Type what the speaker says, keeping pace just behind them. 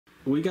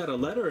we got a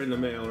letter in the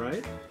mail,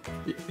 right?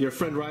 Your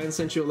friend Ryan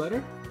sent you a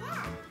letter?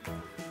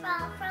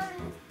 Yeah, from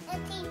the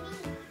TV.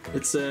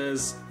 It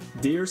says,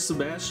 "Dear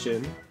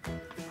Sebastian,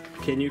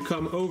 can you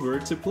come over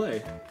to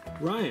play?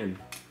 Ryan."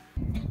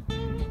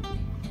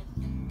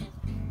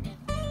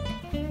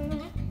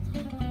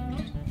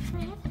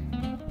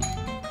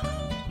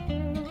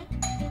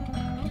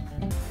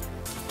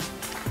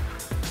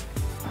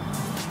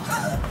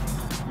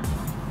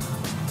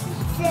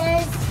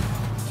 Says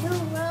to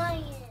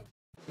Ryan.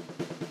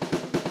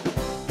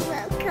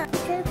 Welcome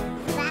to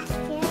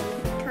Sebastian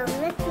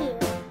ToysReview.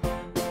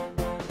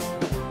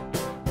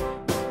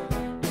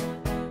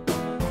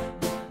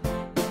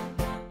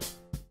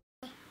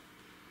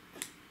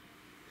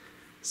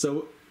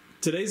 So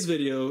today's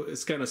video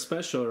is kind of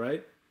special,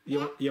 right?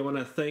 You want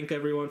to thank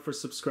everyone for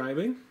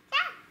subscribing? Yeah.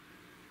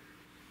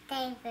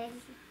 Thanks for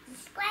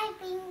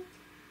subscribing.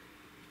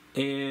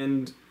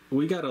 And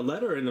we got a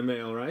letter in the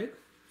mail, right?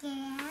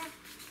 Yeah.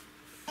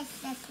 It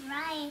says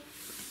Ryan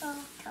from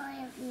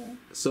ToysReview.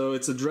 So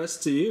it's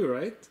addressed to you,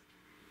 right?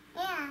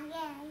 Yeah.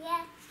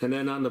 And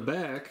then on the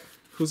back,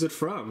 who's it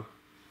from?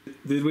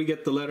 Did we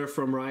get the letter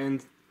from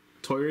Ryan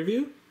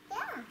ToysReview?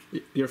 Yeah.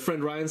 Your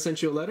friend Ryan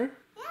sent you a letter?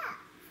 Yeah.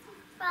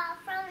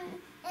 From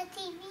the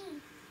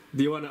TV.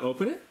 Do you want to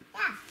open it?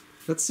 Yeah.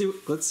 Let's see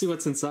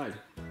what's inside.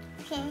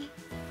 Okay.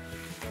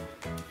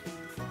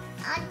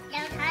 I'll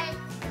try it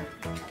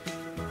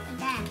like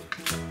that.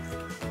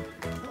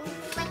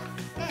 Like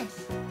this.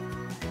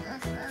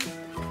 Let's go to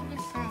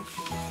this side.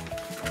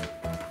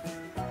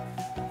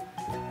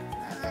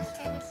 Let's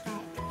take this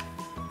side.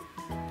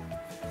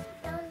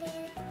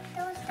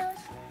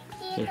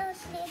 Here, Here.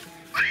 here.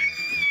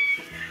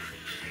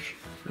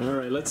 All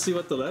right, let's see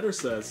what the letter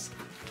says.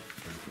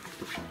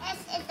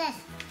 It says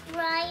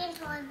Ryan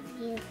told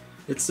you.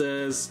 It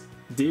says,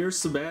 "Dear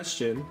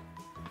Sebastian,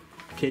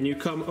 can you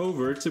come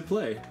over to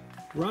play?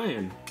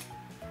 Ryan."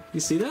 You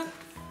see that?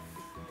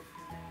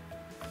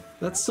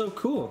 That's so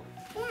cool.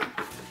 Yeah.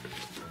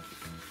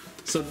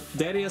 So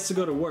Daddy has to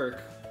go to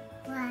work.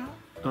 Why?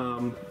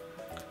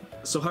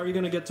 So how are you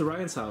gonna get to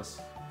Ryan's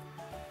house?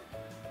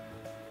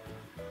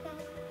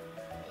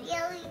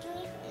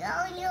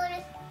 You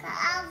got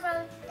out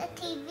from the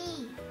TV.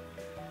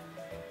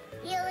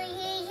 You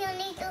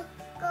need to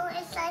go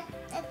inside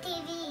the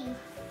TV.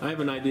 I have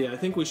an idea. I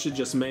think we should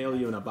just mail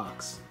you in a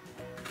box.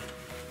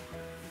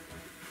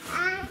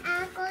 I'm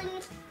going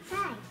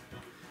inside.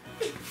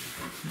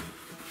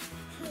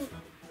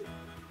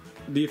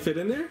 Do you fit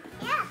in there?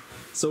 Yeah.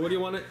 So what do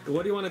you want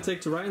to take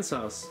to Ryan's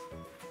house?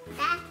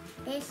 That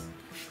is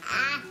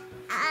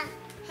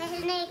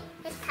his name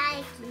is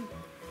Tiger.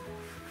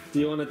 Do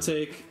you want to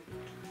take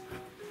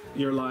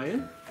your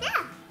lion?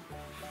 Yeah.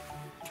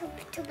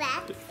 Too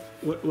bad.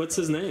 What's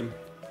his name?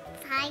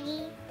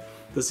 Tiger.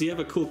 Does he have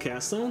a cool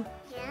cast on?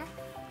 Yeah.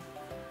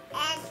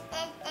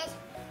 It's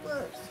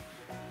Bruce.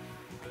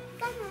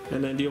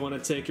 And then do you want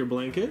to take your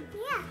blanket?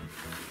 Yeah.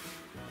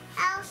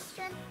 I'll just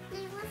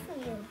be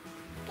with you.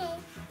 Okay.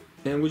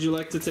 And would you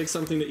like to take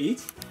something to eat?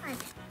 What?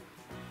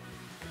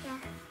 Yeah.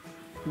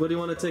 What do you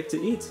want to take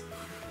to eat?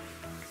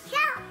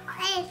 Yeah.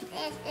 It's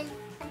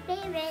my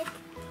favorite.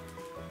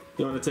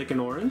 You want to take an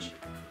orange?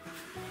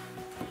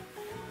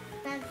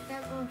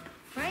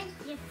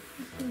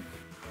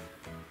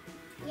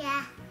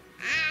 Yeah.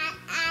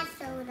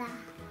 Soda.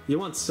 You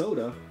want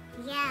soda?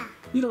 Yeah.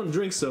 You don't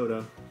drink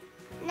soda.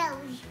 No.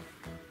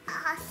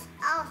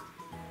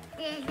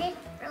 There's this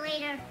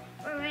later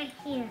right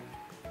here.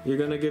 You're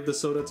gonna give the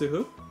soda to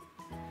who?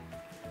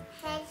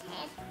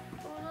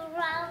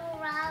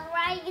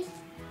 Right.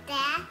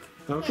 That.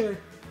 Okay.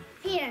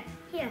 Here.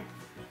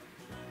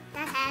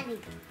 That's heavy.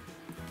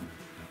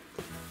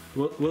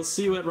 We'll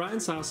see you at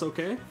Ryan's house,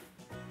 okay?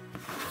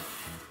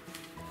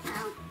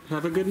 Oh.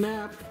 Have a good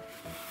nap.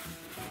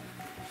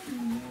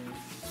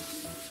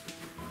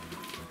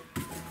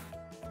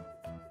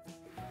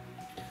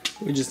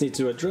 We just need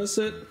to address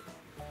it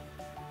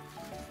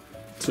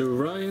to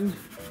Ryan,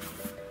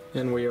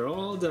 and we are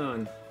all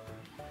done.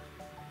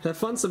 Have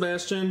fun,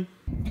 Sebastian.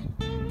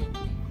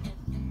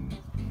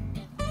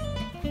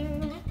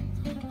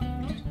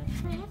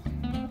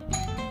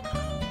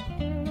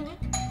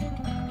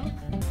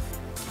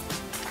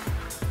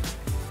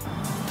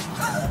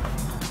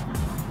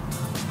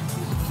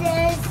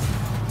 Says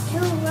to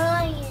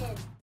Ryan.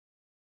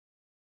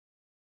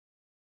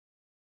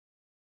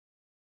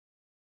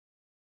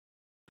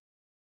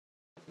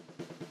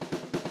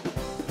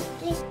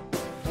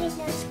 Please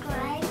subscribe.